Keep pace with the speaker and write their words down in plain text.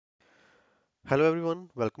Hello everyone,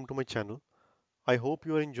 welcome to my channel. I hope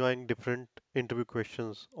you are enjoying different interview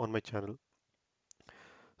questions on my channel.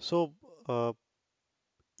 So, uh,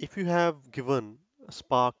 if you have given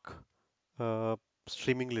Spark uh,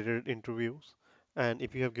 streaming related interviews, and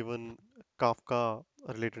if you have given Kafka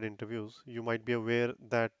related interviews, you might be aware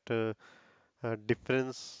that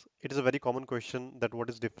difference, it is a very common question that what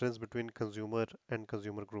is difference between consumer and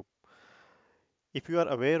consumer group. If you are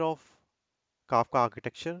aware of Kafka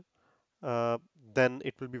architecture, uh, then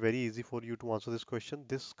it will be very easy for you to answer this question.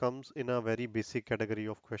 This comes in a very basic category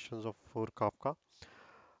of questions of for Kafka.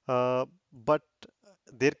 But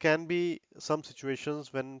there can be some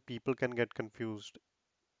situations when people can get confused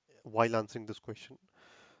while answering this question.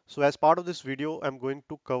 So as part of this video, I'm going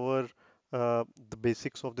to cover the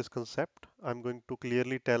basics of this concept. I'm going to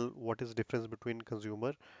clearly tell what is difference between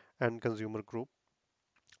consumer and consumer group.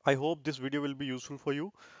 I hope this video will be useful for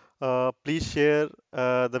you. Please share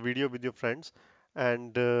the video with your friends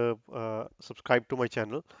and subscribe to my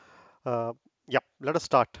channel. Uh, yeah, let us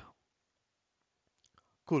start.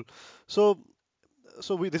 Cool. So,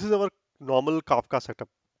 this is our normal Kafka setup.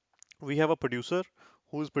 We have a producer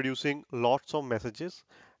who is producing lots of messages,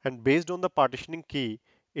 and based on the partitioning key,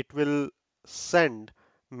 it will send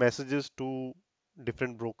messages to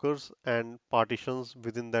different brokers and partitions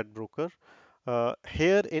within that broker.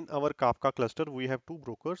 Here in our Kafka cluster, we have two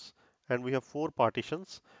brokers and we have four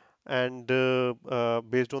partitions. And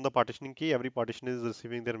based on the partitioning key, every partition is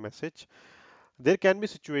receiving their message. There can be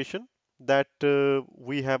situation that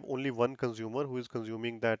we have only one consumer who is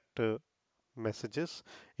consuming that messages.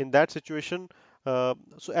 In that situation,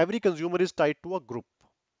 so every consumer is tied to a group.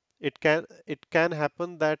 It can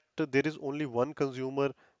happen that there is only one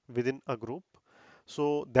consumer within a group.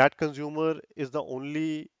 So that consumer is the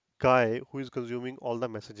only guy who is consuming all the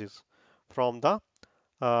messages from the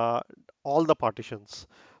uh, all the partitions.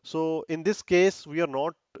 So in this case, we are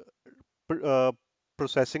not pr- uh,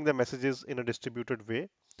 processing the messages in a distributed way.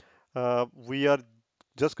 We are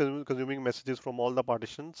just consuming messages from all the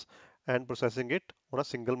partitions and processing it on a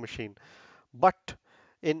single machine. But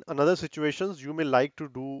in another situations, you may like to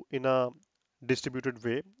do in a distributed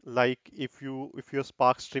way, like if your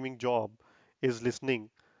Spark streaming job is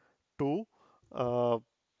listening to uh,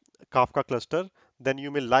 Kafka cluster, then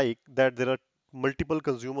you may like that there are multiple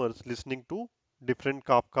consumers listening to different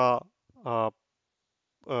Kafka uh,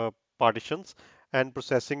 uh, partitions and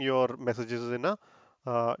processing your messages in a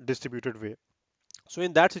distributed way. So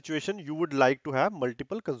in that situation, you would like to have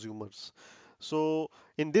multiple consumers. So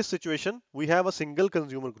in this situation, we have a single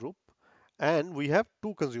consumer group and we have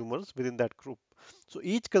two consumers within that group. So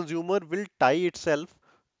each consumer will tie itself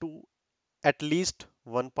to at least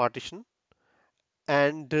one partition,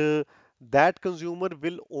 and that consumer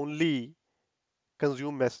will only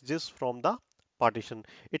consume messages from the partition.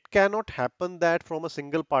 It cannot happen that from a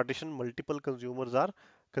single partition, multiple consumers are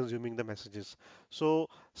consuming the messages. So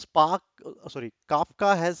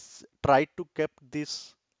Kafka has tried to keep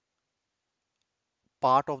this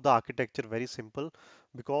part of the architecture very simple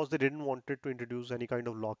because they didn't wanted to introduce any kind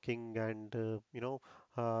of locking and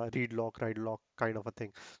read lock write lock kind of a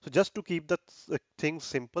thing. So just to keep the things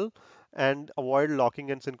simple and avoid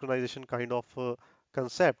locking and synchronization kind of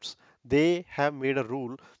concepts, they have made a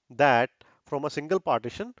rule that from a single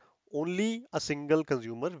partition only a single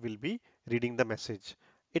consumer will be reading the message.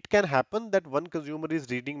 It can happen that one consumer is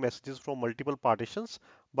reading messages from multiple partitions,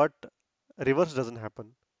 but reverse doesn't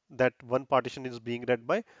happen, that one partition is being read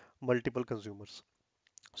by multiple consumers.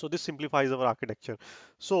 So this simplifies our architecture.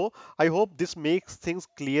 So I hope this makes things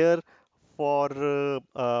clear for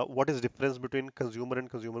what is difference between consumer and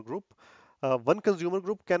consumer group. One consumer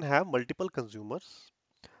group can have multiple consumers.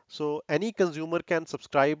 So any consumer can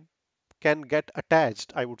subscribe, can get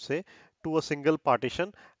attached, I would say, to a single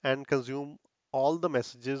partition and consume all the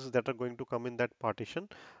messages that are going to come in that partition.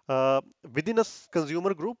 Within a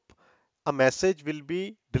consumer group, a message will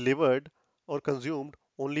be delivered or consumed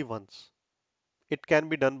only once. It can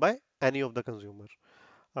be done by any of the consumer.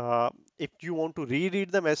 Uh, if you want to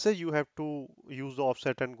reread the message, you have to use the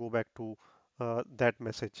offset and go back to that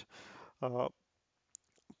message. Uh,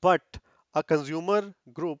 but a consumer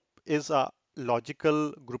group is a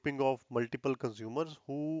logical grouping of multiple consumers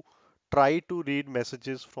who try to read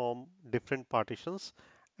messages from different partitions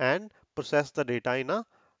and process the data in a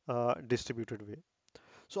distributed way.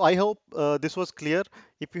 So I hope this was clear.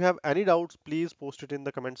 If you have any doubts, please post it in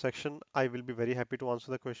the comment section. I will be very happy to answer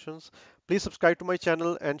the questions. Please subscribe to my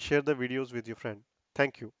channel and share the videos with your friend.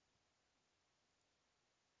 Thank you.